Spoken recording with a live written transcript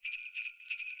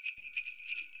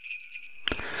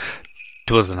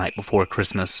'Twas the night before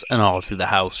Christmas, and all through the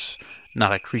house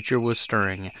not a creature was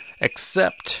stirring,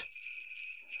 except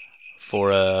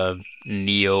for a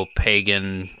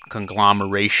neo-pagan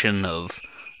conglomeration of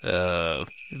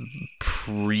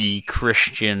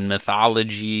pre-Christian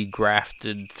mythology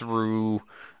grafted through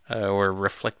or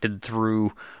reflected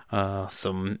through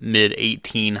some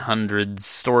mid-1800s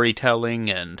storytelling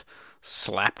and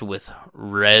slapped with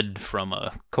red from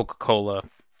a Coca-Cola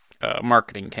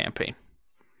marketing campaign.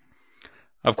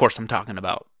 Of course, I'm talking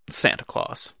about Santa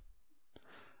Claus.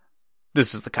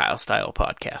 This is the Kyle Style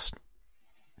Podcast.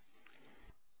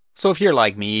 So if you're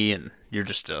like me and you're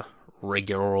just a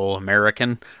regular old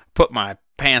American, put my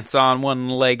pants on one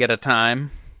leg at a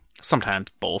time. Sometimes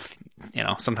both.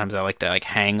 Sometimes I like to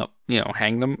hang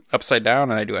them upside down,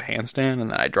 and I do a handstand,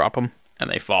 and then I drop them, and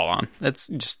they fall on. It's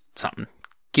just something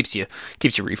keeps your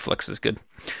reflexes good.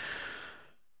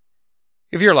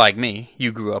 If you're like me,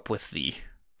 you grew up with the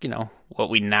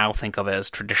what we now think of as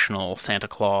traditional Santa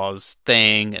Claus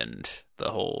thing, and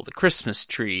the Christmas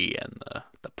tree, and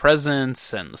the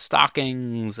presents, and the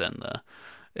stockings, and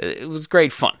it was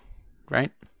great fun, right?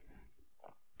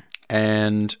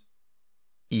 And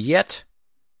yet,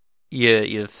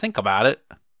 you think about it,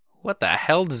 what the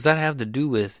hell does that have to do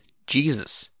with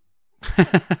Jesus?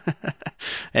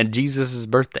 And Jesus'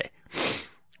 birthday?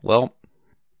 Well,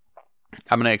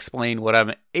 I'm going to explain what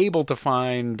I'm able to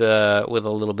find with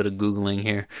a little bit of Googling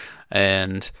here,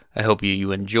 and I hope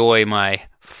you enjoy my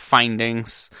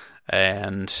findings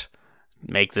and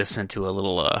make this into a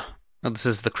little, this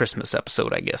is the Christmas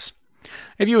episode, I guess.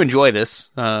 If you enjoy this,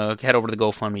 head over to the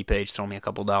GoFundMe page, throw me a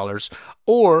couple dollars,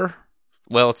 or,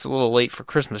 well, it's a little late for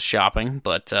Christmas shopping,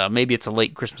 but maybe it's a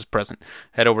late Christmas present.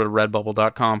 Head over to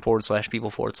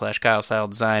redbubble.com/people/Kyle Style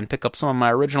Design. Pick up some of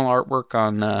my original artwork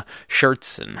on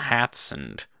shirts and hats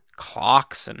and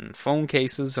clocks and phone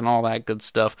cases and all that good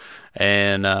stuff,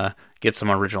 and get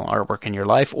some original artwork in your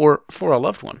life or for a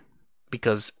loved one,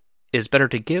 because it's better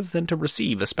to give than to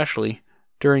receive, especially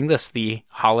during the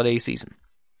holiday season.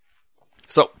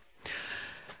 So,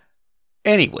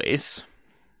 anyways,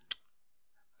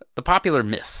 the popular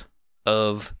myth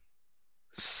of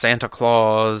Santa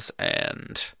Claus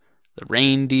and the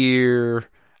reindeer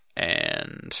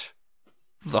and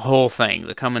the whole thing,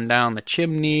 the coming down the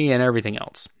chimney and everything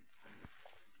else.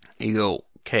 You go,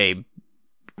 okay,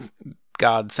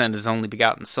 God sent his only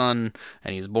begotten son,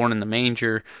 and he was born in the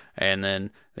manger, and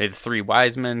then the three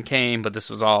wise men came, but this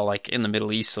was all in the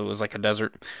Middle East, so it was like a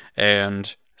desert,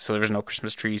 and so there was no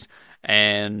Christmas trees,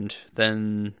 and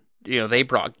then they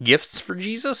brought gifts for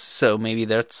Jesus, so maybe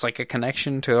that's a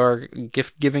connection to our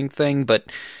gift-giving thing, but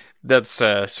that's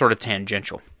sort of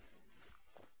tangential.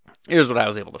 Here's what I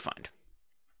was able to find.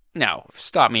 Now,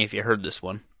 stop me if you heard this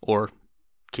one, or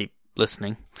keep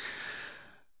listening.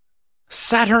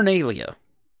 Saturnalia,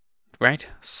 right?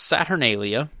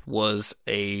 Saturnalia was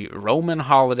a Roman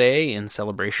holiday in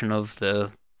celebration of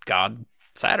the god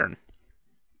Saturn.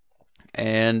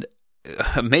 And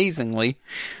amazingly,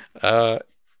 it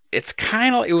was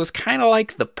kind of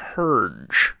like the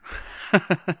Purge.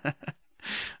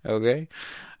 Okay?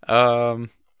 The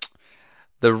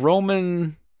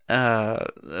Roman,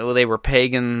 they were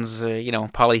pagans,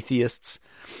 polytheists.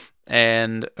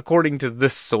 And according to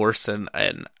this source, and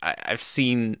I've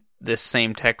seen this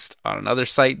same text on another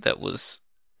site this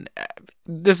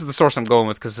is the source I'm going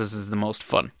with because this is the most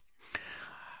fun.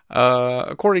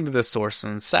 According to this source,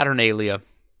 in Saturnalia,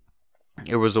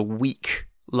 there was a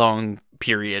week-long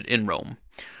period in Rome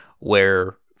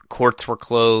where courts were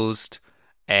closed,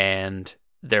 and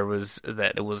it was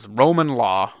Roman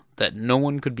law that no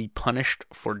one could be punished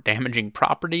for damaging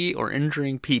property or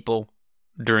injuring people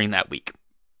during that week,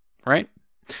 right?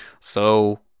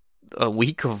 So, a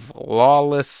week of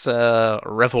lawless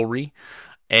revelry,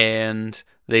 and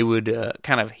they would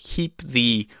kind of heap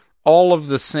all of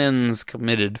the sins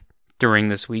committed during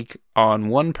this week on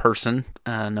one person,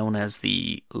 known as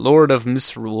the Lord of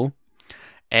Misrule,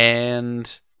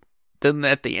 and then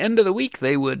at the end of the week,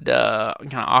 they would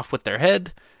kind of off with their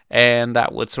head, and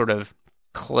that would sort of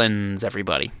cleanse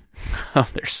everybody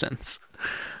of their sins.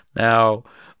 Now,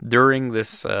 during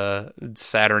this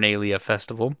Saturnalia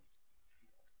festival,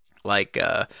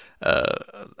 a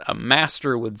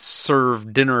master would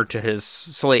serve dinner to his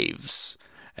slaves,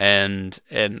 and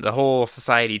the whole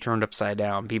society turned upside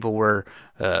down. People were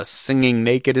singing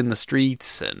naked in the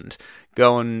streets and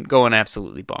going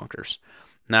absolutely bonkers.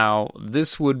 Now,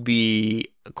 this would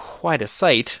be quite a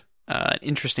sight,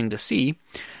 interesting to see,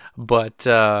 but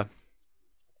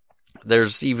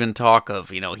there's even talk of,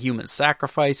 human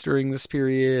sacrifice during this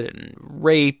period, and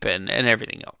rape, and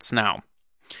everything else. Now,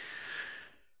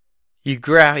 Well,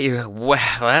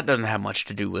 that doesn't have much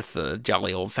to do with the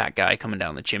jolly old fat guy coming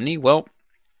down the chimney. Well,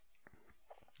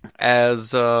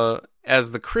 as the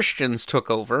Christians took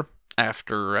over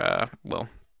after,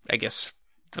 I guess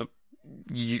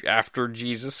after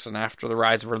Jesus and after the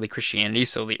rise of early Christianity,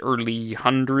 so the early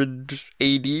 100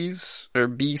 ADs or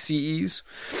BCEs,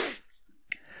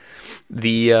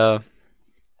 the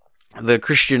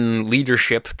Christian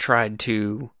leadership tried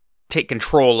to take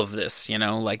control of this,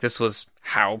 like this was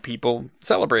how people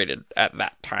celebrated at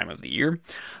that time of the year.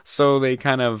 So they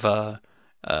kind of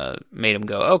made him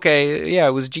go, okay, yeah,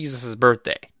 it was Jesus'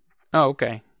 birthday. Oh,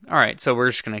 okay. All right, so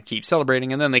we're just going to keep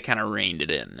celebrating. And then they kind of reined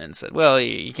it in and said, well,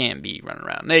 you can't be running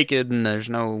around naked and there's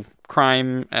no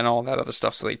crime and all that other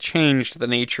stuff. So they changed the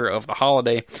nature of the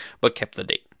holiday, but kept the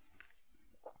date.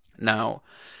 Now,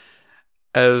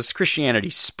 as Christianity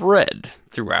spread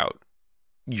throughout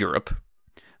Europe,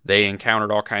 they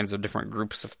encountered all kinds of different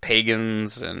groups of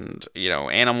pagans and,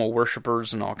 animal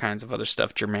worshippers and all kinds of other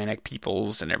stuff, Germanic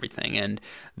peoples and everything. And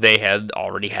they had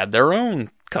already had their own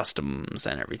customs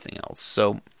and everything else.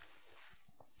 So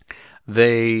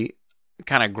they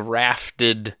kind of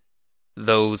grafted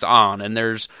those on. And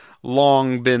there's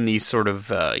long been these sort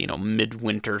of,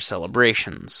 midwinter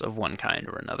celebrations of one kind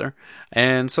or another.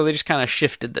 And so they just kind of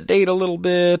shifted the date a little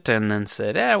bit and then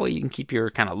said, well, you can keep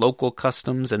your kind of local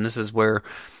customs. And this is where,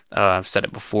 I've said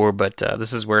it before, but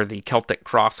this is where the Celtic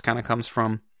cross kind of comes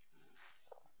from.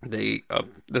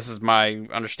 This is my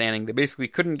understanding. They basically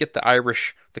couldn't get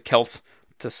the Celts,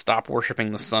 to stop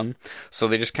worshiping the sun. So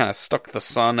they just kind of stuck the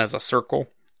sun as a circle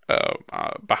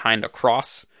behind a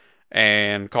cross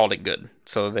and called it good.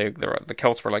 So the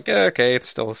Celts were like, okay, it's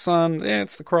still the sun,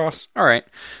 it's the cross. All right.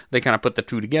 They kind of put the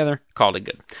two together, called it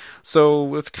good. So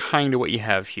that's kind of what you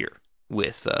have here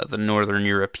with the Northern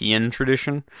European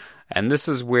tradition. And this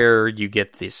is where you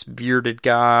get this bearded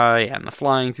guy and the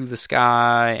flying through the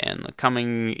sky and the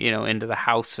coming, into the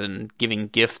house and giving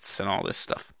gifts and all this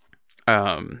stuff.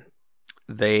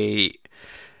 The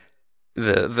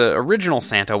original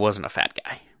Santa wasn't a fat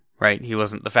guy, right? He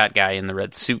wasn't the fat guy in the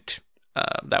red suit.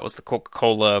 That was the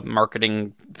Coca-Cola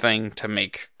marketing thing to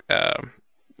make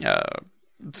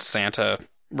Santa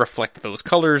reflect those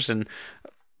colors, and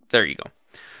there you go.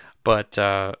 But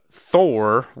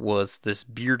Thor was this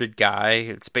bearded guy.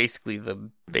 It's basically the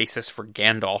basis for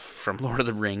Gandalf from Lord of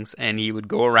the Rings, and he would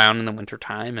go around in the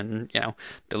wintertime and,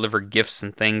 deliver gifts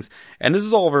and things. And this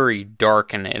is all very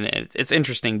dark, and it's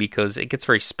interesting because it gets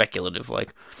very speculative.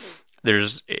 Like,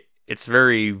 it's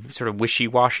very sort of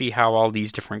wishy-washy how all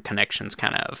these different connections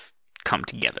kind of come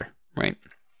together, right?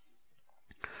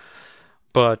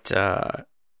 But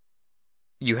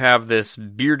you have this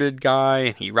bearded guy,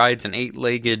 and he rides an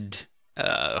 8-legged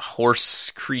horse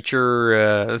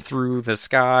creature through the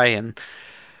sky, and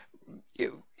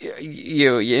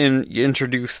you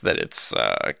introduce that it's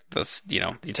this.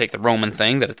 You take the Roman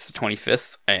thing that it's the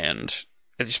 25th, and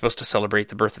you're supposed to celebrate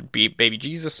the birth of baby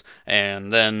Jesus,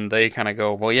 and then they kind of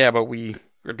go, well, yeah, but we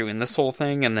are doing this whole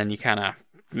thing, and then you kind of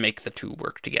make the two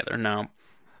work together. Now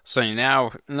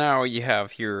you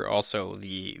have here also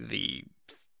the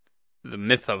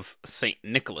myth of Saint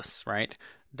Nicholas, right?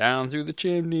 Down through the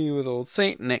chimney with old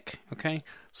Saint Nick, okay?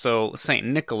 So Saint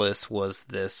Nicholas was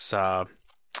this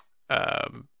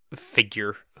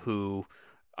figure who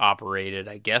operated,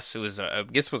 I guess was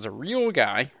a real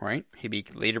guy, right? He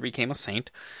later became a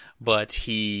saint, but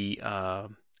he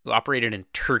operated in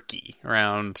Turkey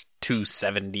around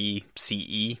 270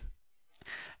 CE,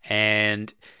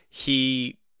 and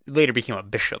he later became a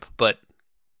bishop, but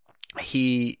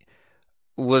he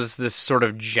was this sort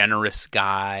of generous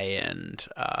guy and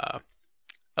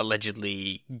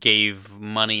allegedly gave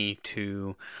money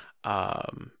to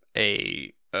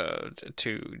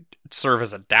to serve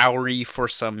as a dowry for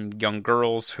some young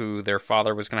girls who their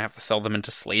father was going to have to sell them into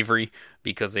slavery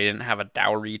because they didn't have a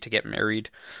dowry to get married.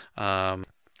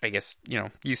 I guess,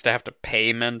 used to have to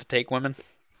pay men to take women.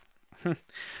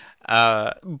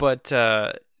 But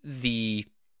he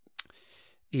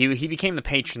became the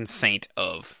patron saint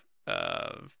of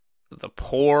the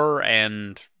poor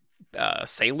and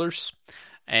sailors,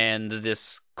 and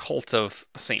this cult of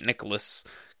Saint Nicholas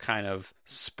kind of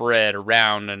spread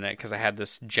around, and because I had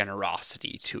this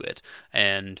generosity to it,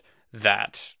 and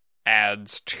that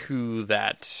adds to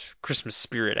that Christmas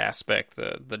spirit aspect,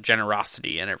 the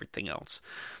generosity and everything else.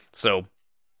 So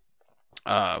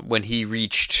when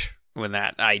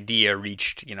that idea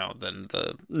reached,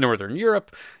 the Northern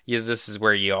Europe, this is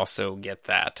where you also get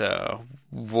that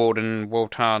Wotan,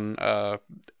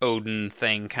 Odin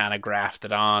thing kind of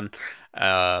grafted on,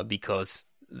 because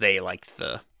they liked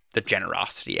the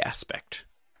generosity aspect.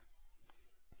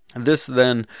 This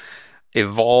then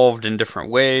evolved in different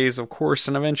ways, of course,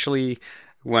 and eventually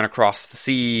went across the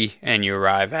sea, and you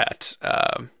arrive at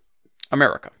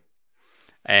America.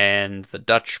 And the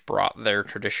Dutch brought their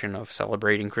tradition of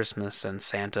celebrating Christmas and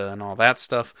Santa and all that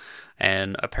stuff.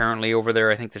 And apparently over there,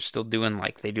 I think they're still doing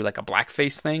they do a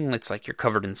blackface thing. It's like you're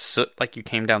covered in soot, like you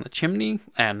came down the chimney.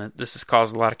 And this has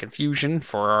caused a lot of confusion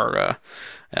for our,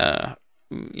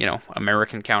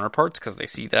 American counterparts, because they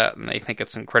see that and they think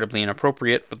it's incredibly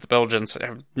inappropriate. But the Belgians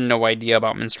have no idea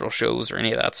about minstrel shows or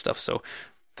any of that stuff. So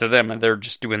to them, they're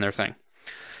just doing their thing.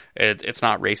 It's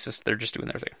not racist. They're just doing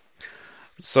their thing.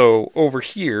 So over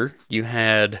here, you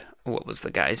had, what was the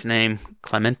guy's name?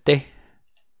 Clemente?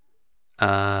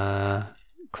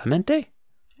 Clemente?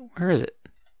 Where is it?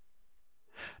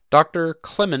 Dr.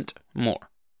 Clement Moore,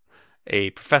 a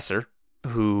professor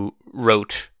who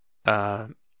wrote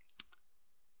 'Twas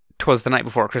the Night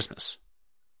Before Christmas.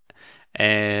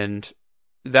 And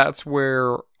that's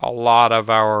where a lot of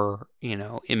our,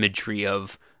 imagery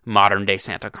of modern day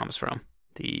Santa comes from.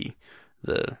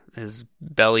 His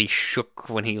belly shook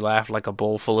when he laughed like a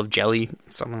bowl full of jelly,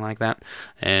 something like that.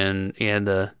 And he had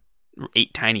the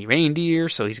 8 tiny reindeer,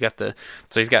 so he's got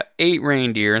 8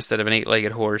 reindeer instead of an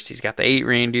 8-legged horse. He's got the 8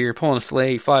 reindeer pulling a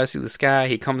sleigh, he flies through the sky,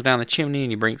 he comes down the chimney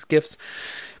and he brings gifts.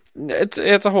 It's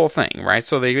a whole thing, right?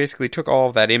 So they basically took all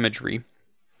of that imagery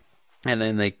and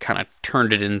then they kind of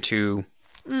turned it into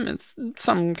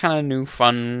some kind of new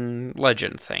fun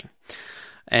legend thing.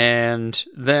 And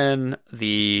then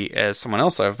as someone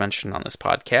else I've mentioned on this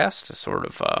podcast, sort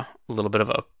of a little bit of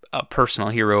a personal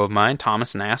hero of mine,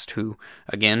 Thomas Nast, who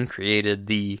again created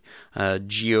the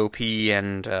GOP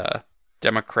and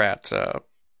Democrat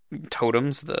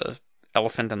totems, the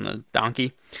elephant and the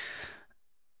donkey.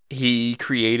 He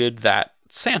created that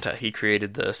Santa. He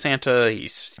created the Santa.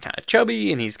 He's kind of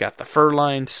chubby and he's got the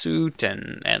fur-lined suit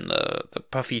and the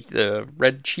puffy, the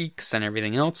red cheeks and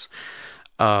everything else.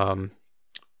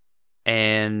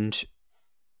 And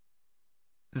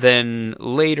then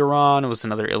later on, it was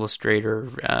another illustrator,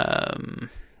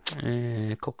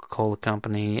 Coca-Cola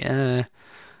company,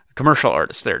 commercial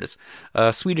artist, there it is,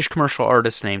 a Swedish commercial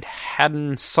artist named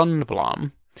Haddon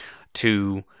Sundblom,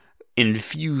 to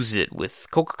infuse it with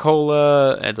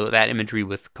Coca-Cola, and that imagery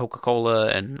with Coca-Cola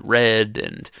and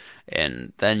red,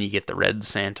 and then you get the red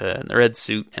Santa and the red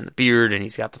suit and the beard, and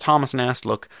he's got the Thomas Nast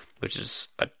look, which is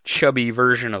a chubby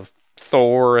version of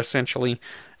Thor, essentially,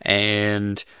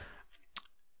 and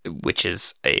which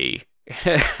is a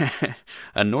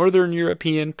Northern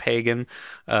European pagan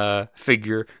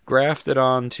figure grafted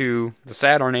onto the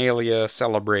Saturnalia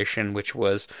celebration, which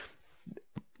was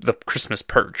the Christmas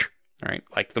Purge, right?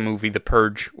 Like the movie The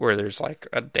Purge, where there's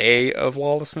a day of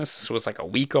lawlessness. This was a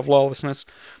week of lawlessness,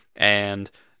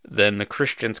 and then the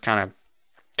Christians kind of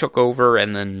took over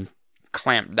and then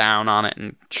clamped down on it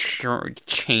and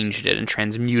changed it and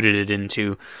transmuted it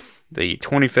into the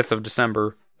 25th of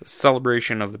December, the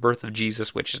celebration of the birth of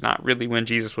Jesus, which is not really when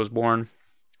Jesus was born,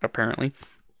 apparently.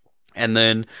 And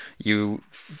then you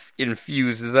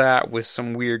infuse that with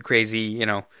some weird, crazy,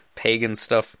 pagan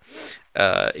stuff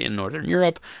in Northern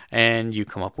Europe, and you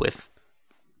come up with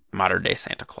modern day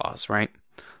Santa Claus, right?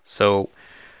 So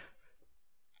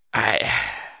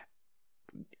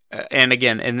and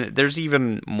again, and there's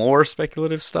even more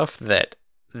speculative stuff that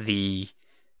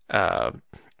I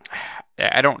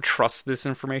don't trust this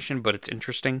information, but it's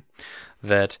interesting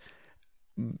that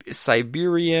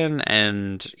Siberian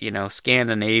and,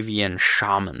 Scandinavian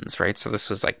shamans, right? So this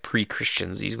was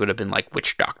pre-Christians. These would have been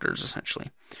witch doctors, essentially.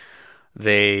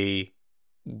 They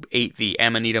ate the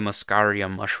Amanita muscaria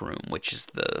mushroom, which is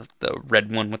the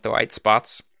red one with the white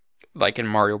spots. Like in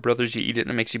Mario Brothers, you eat it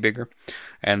and it makes you bigger.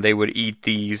 And they would eat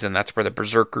these, and that's where the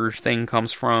berserker thing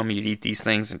comes from. You'd eat these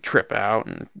things and trip out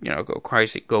and, go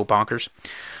crazy, go bonkers.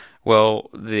 Well,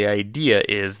 the idea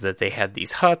is that they had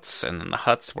these huts, and then the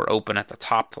huts were open at the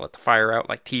top to let the fire out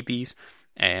like teepees,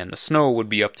 and the snow would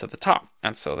be up to the top.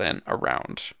 And so then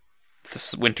around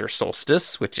the winter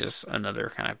solstice, which is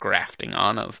another kind of grafting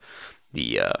on of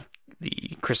the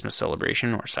Christmas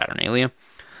celebration, or Saturnalia,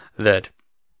 that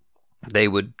they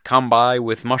would come by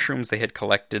with mushrooms they had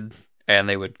collected, and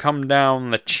they would come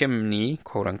down the chimney,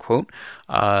 quote unquote,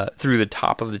 through the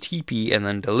top of the teepee, and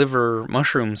then deliver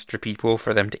mushrooms to people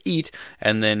for them to eat,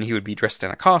 and then he would be dressed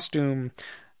in a costume,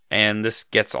 and this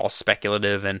gets all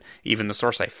speculative, and even the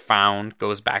source I found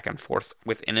goes back and forth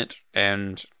within it,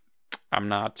 and I'm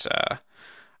not,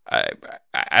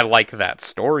 I like that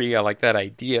story, I like that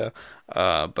idea,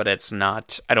 but it's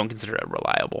not, I don't consider it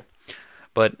reliable.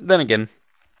 But then again,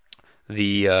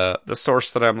 the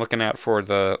source that I'm looking at for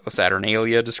the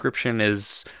Saturnalia description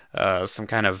is some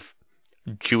kind of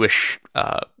Jewish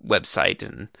website,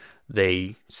 and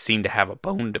they seem to have a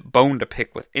bone to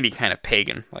pick with any kind of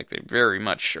pagan. Like, they very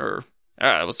much are.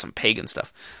 It was some pagan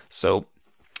stuff. So,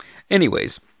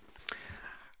 anyways,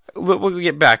 we'll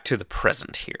get back to the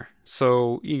present here.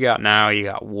 So you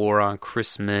got war on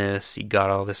Christmas, you got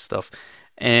all this stuff,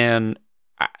 and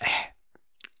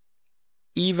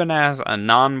even as a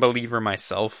non-believer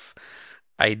myself,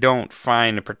 I don't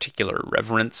find a particular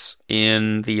reverence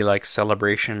in the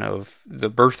celebration of the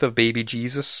birth of baby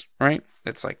Jesus, right?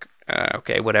 It's like,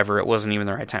 okay, whatever, it wasn't even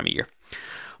the right time of year.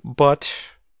 But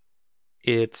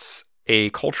it's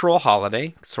a cultural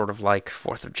holiday, sort of like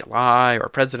 4th of July or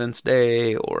President's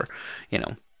Day, or,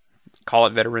 call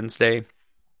it Veterans Day,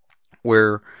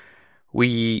 where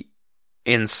we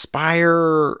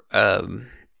inspire the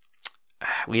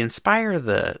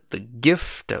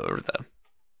gift, or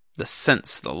the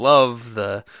sense, the love,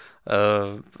 the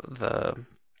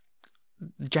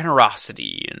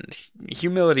generosity and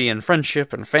humility and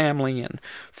friendship and family and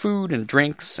food and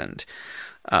drinks and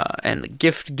the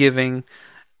gift giving.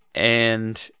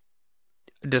 And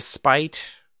despite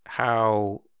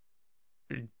how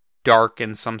dark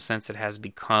in some sense it has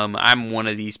become, I'm one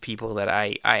of these people that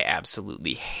I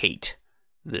absolutely hate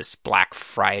this Black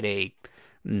Friday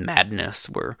madness,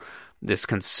 where this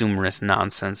consumerist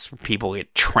nonsense, people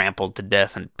get trampled to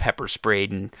death and pepper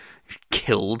sprayed and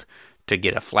killed to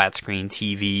get a flat screen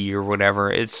TV or whatever.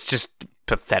 It's just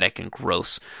pathetic and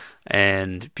gross,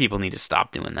 and people need to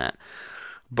stop doing that.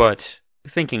 But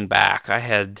thinking back, I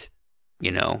had,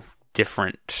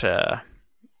 different, I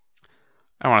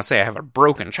don't want to say I have a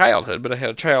broken childhood, but I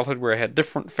had a childhood where I had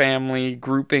different family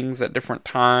groupings at different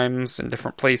times and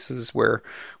different places, where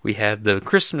we had the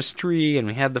Christmas tree and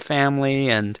we had the family.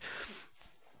 And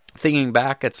thinking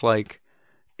back, it's like,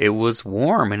 it was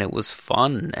warm and it was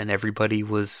fun and everybody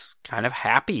was kind of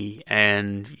happy,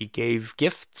 and you gave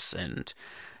gifts, and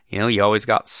you always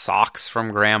got socks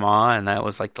from grandma, and that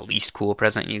was like the least cool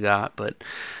present you got. But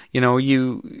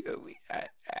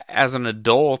as an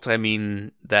adult, I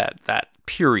mean, that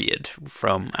period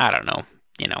from, I don't know,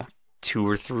 2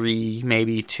 or 3,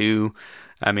 maybe 2.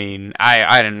 I mean,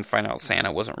 I didn't find out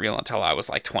Santa wasn't real until I was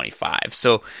like 25.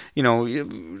 So,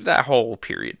 that whole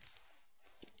period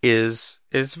is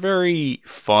very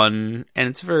fun, and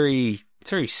it's very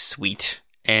sweet,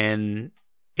 and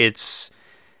it's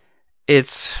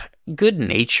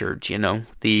good-natured,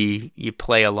 you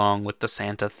play along with the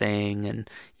Santa thing, and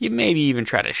you maybe even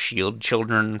try to shield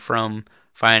children from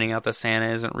finding out that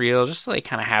Santa isn't real, just so they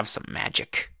kind of have some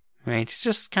magic, right? It's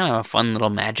just kind of a fun little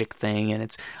magic thing, and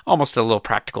it's almost a little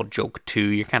practical joke too.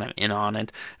 You're kind of in on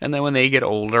it, and then when they get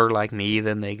older like me,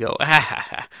 then they go,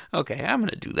 okay, I'm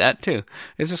gonna do that too.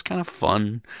 It's just kind of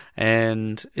fun,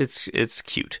 and it's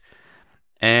cute,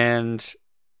 and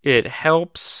it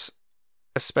helps,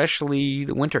 especially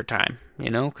the winter time,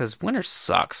 because winter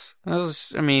sucks.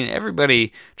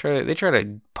 Everybody try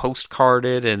to postcard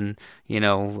it and,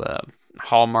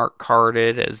 Hallmark card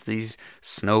it as these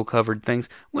snow-covered things.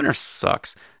 Winter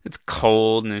sucks. It's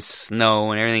cold, and there's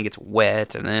snow, and everything gets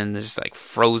wet, and then there's,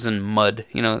 frozen mud.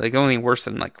 The only worse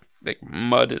than,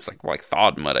 mud is, like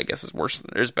thawed mud, I guess, is worse.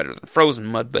 There's better than frozen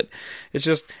mud, but it's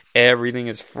just everything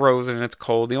is frozen and it's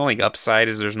cold. The only upside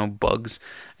is there's no bugs,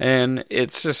 and it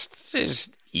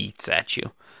just eats at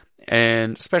you.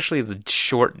 And especially the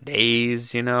short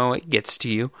days, it gets to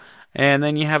you. And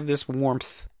then you have this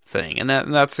warmth thing, and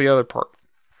that's the other part,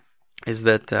 is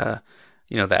that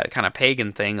that kind of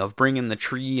pagan thing of bringing the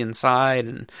tree inside,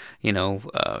 and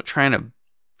trying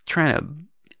to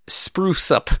spruce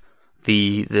up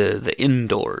the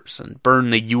indoors and burn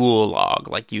the Yule log.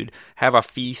 Like, you'd have a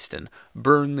feast and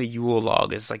burn the Yule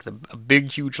log. It's like a big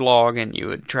huge log, and you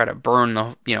would try to burn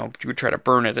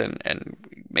it and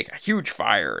make a huge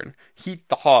fire and heat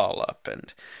the hall up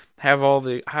and have all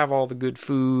the good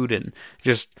food and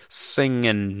just sing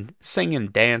and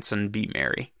dance and be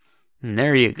merry. And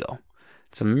there you go.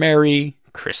 It's a Merry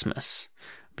Christmas,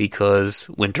 because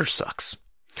winter sucks.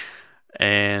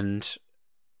 And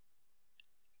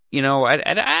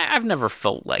I've never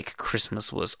felt like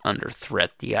Christmas was under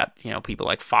threat. You got, people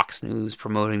like Fox News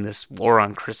promoting this war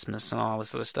on Christmas and all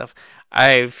this other stuff.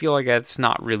 I feel like that's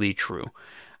not really true.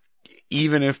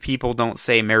 Even if people don't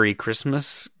say Merry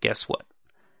Christmas, guess what?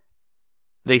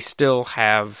 They still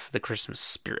have the Christmas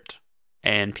spirit,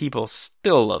 and people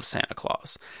still love Santa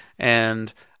Claus.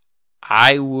 And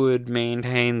I would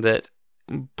maintain that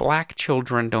black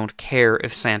children don't care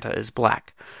if Santa is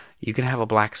black. You can have a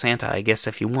black Santa, I guess,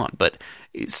 if you want, but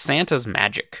Santa's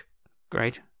magic,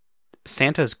 right?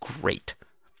 Santa's great.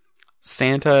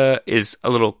 Santa is a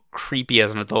little creepy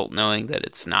as an adult, knowing that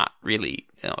it's not really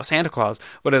Santa Claus.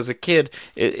 But as a kid,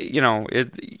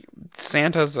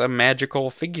 Santa's a magical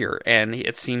figure, and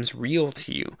it seems real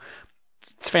to you.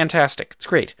 It's fantastic. It's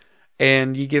great.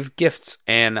 And you give gifts,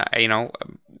 and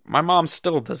my mom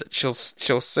still does it. She'll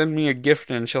send me a gift,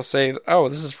 and she'll say, "Oh,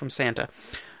 this is from Santa."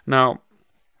 Now,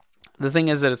 the thing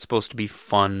is that it's supposed to be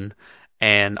fun,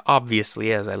 and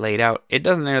obviously, as I laid out, it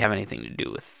doesn't really have anything to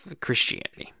do with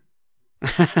Christianity.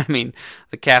 I mean,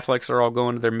 the Catholics are all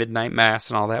going to their midnight mass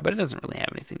and all that, but it doesn't really have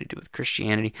anything to do with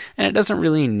Christianity, and it doesn't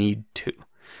really need to.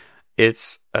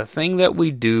 It's a thing that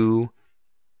we do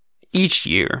each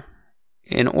year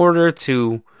in order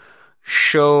to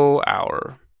show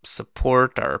our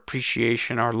support, our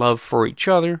appreciation, our love for each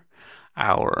other,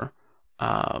 our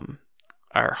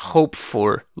hope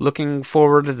for looking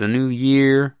forward to the new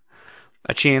year,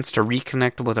 a chance to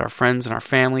reconnect with our friends and our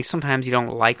family. Sometimes you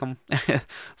don't like them.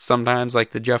 Sometimes,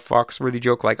 like the Jeff Foxworthy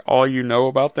joke, like all you know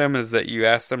about them is that you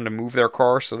ask them to move their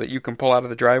car so that you can pull out of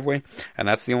the driveway, and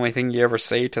that's the only thing you ever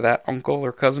say to that uncle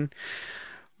or cousin.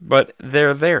 But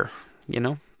they're there,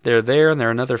 They're there, and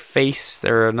they're another face.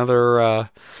 They're another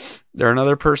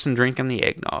person drinking the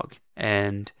eggnog,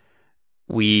 and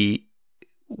we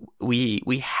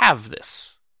have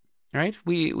this, right?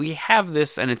 We have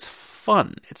this, and it's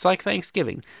fun. It's like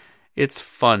Thanksgiving. It's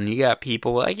fun. You got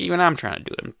people, like even I'm trying to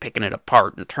do it. I'm picking it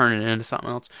apart and turning it into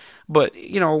something else. But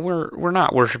we're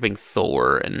not worshiping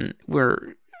Thor, and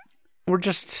we're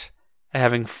just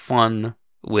having fun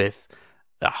with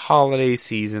the holiday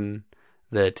season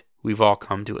that we've all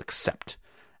come to accept.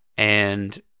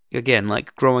 And again,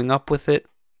 like growing up with it,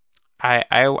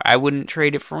 I wouldn't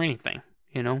trade it for anything,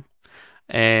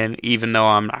 And even though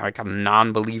I'm like a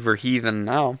non-believer heathen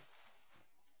now,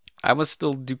 I would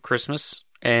still do Christmas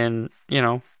and,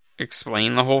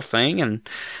 explain the whole thing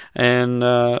and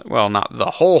well, not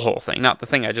the whole thing, not the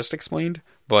thing I just explained,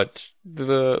 but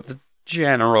the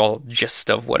general gist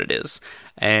of what it is,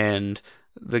 and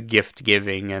the gift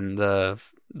giving and the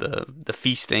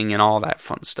feasting and all that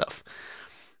fun stuff.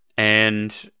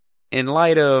 And in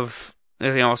light of,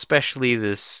 especially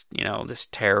this, this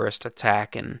terrorist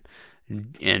attack in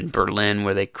Berlin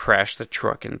where they crashed the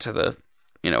truck into the,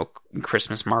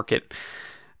 Christmas market,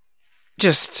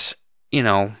 just,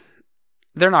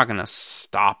 they're not going to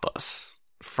stop us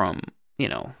from,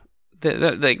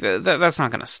 that's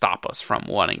not going to stop us from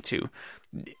wanting to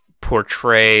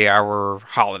portray our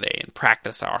holiday and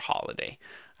practice our holiday.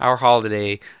 Our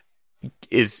holiday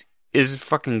is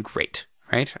fucking great,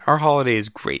 right? Our holiday is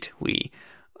great. We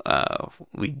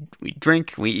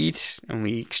drink, we eat, and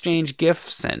we exchange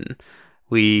gifts, and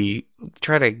we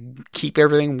try to keep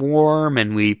everything warm,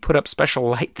 and we put up special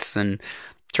lights and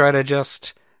try to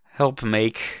just help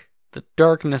make the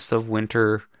darkness of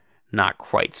winter not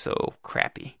quite so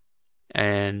crappy.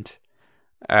 And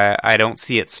I don't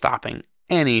see it stopping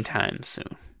anytime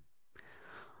soon.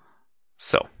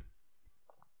 So,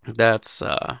 that's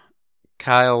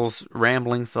Kyle's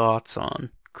rambling thoughts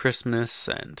on Christmas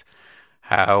and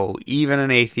how even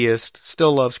an atheist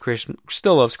still loves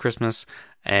Christmas,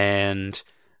 and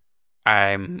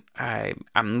I'm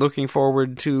looking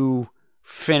forward to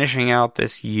finishing out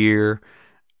this year.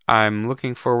 I'm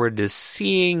looking forward to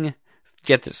seeing,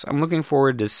 I'm looking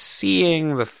forward to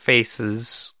seeing the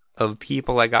faces of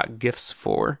people I got gifts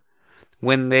for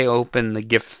when they open the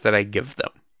gifts that I give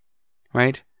them,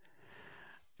 right?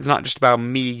 It's not just about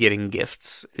me getting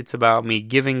gifts. It's about me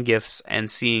giving gifts and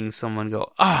seeing someone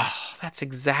go, "Oh, that's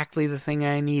exactly the thing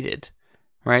I needed,"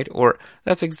 right? Or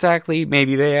that's exactly,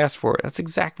 maybe they asked for it. That's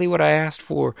exactly what I asked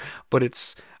for, but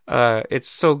it's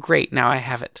so great. Now I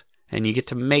have it. And you get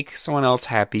to make someone else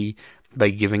happy by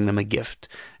giving them a gift.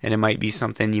 And it might be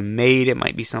something you made. It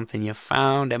might be something you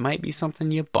found. It might be something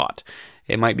you bought.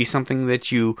 It might be something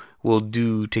that you will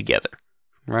do together,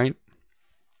 right?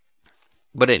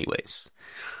 But anyways,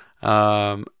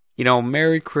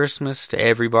 Merry Christmas to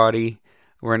everybody.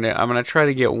 I'm gonna try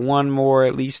to get one more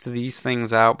at least of these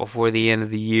things out before the end of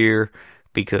the year,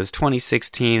 because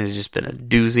 2016 has just been a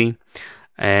doozy,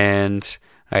 and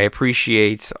I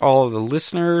appreciate all of the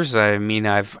listeners. I mean,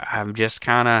 I'm just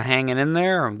kind of hanging in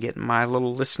there. I'm getting my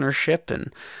little listenership,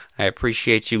 and I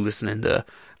appreciate you listening to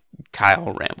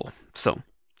Kyle ramble. So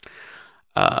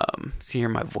you hear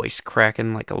my voice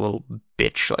cracking like a little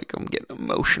bitch, like I'm getting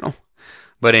emotional.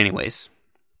 But anyways,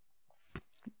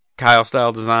 Kyle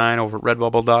Style Design over at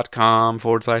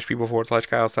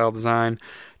redbubble.com/people/Kyle Style Design.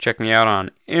 Check me out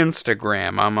on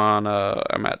Instagram. I'm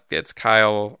at it's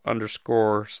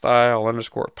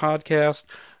Kyle_style_podcast.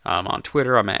 On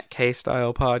Twitter, I'm at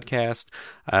K-Style Podcast.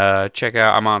 Check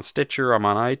out, I'm on Stitcher, I'm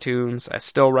on iTunes. I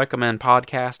still recommend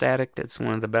Podcast Addict. It's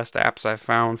one of the best apps I've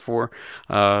found for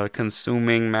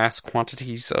consuming mass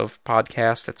quantities of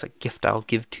podcasts. It's a gift I'll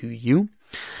give to you.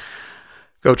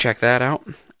 Go check that out.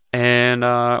 And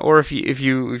or if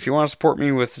you want to support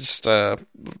me with just a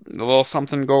little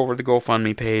something, go over to the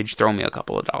GoFundMe page, throw me a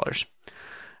couple of dollars.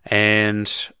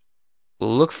 And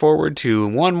look forward to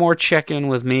one more check-in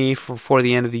with me before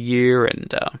the end of the year.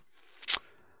 And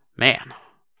man,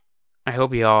 I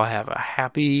hope you all have a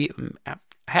happy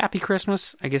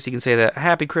Christmas. I guess you can say that.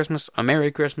 Happy Christmas, a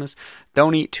Merry Christmas.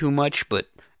 Don't eat too much, but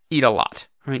eat a lot.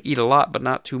 Right? Eat a lot, but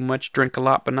not too much. Drink a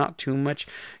lot, but not too much.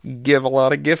 Give a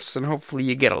lot of gifts, and hopefully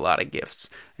you get a lot of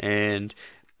gifts. And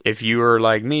if you are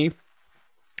like me,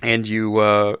 and you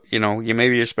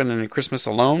maybe you're spending Christmas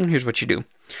alone, here's what you do.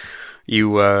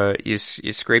 You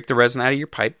scrape the resin out of your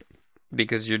pipe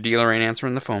because your dealer ain't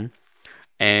answering the phone,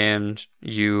 and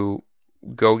you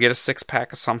go get a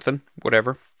 6-pack of something,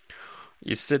 whatever.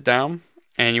 You sit down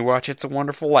and you watch It's a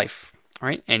Wonderful Life, all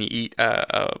right? And you eat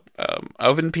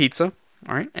oven pizza,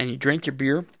 all right? And you drink your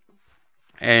beer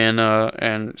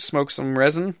and smoke some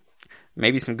resin.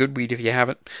 Maybe some good weed if you have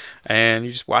it, and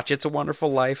you just watch It's a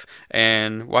Wonderful Life,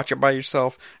 and watch it by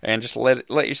yourself, and just let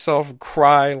yourself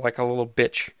cry like a little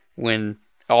bitch when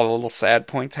all the little sad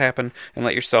points happen, and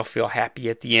let yourself feel happy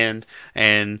at the end,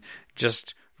 and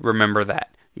just remember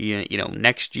that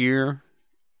next year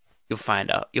you'll find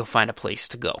a place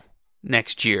to go.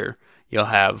 Next year you'll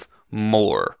have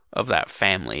more of that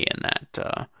family and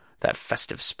that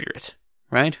festive spirit,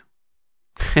 right?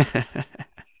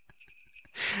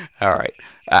 All right.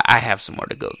 I have some more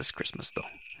to go this Christmas, though.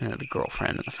 The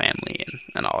girlfriend and the family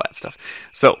and all that stuff.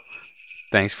 So,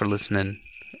 thanks for listening.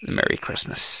 Merry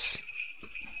Christmas.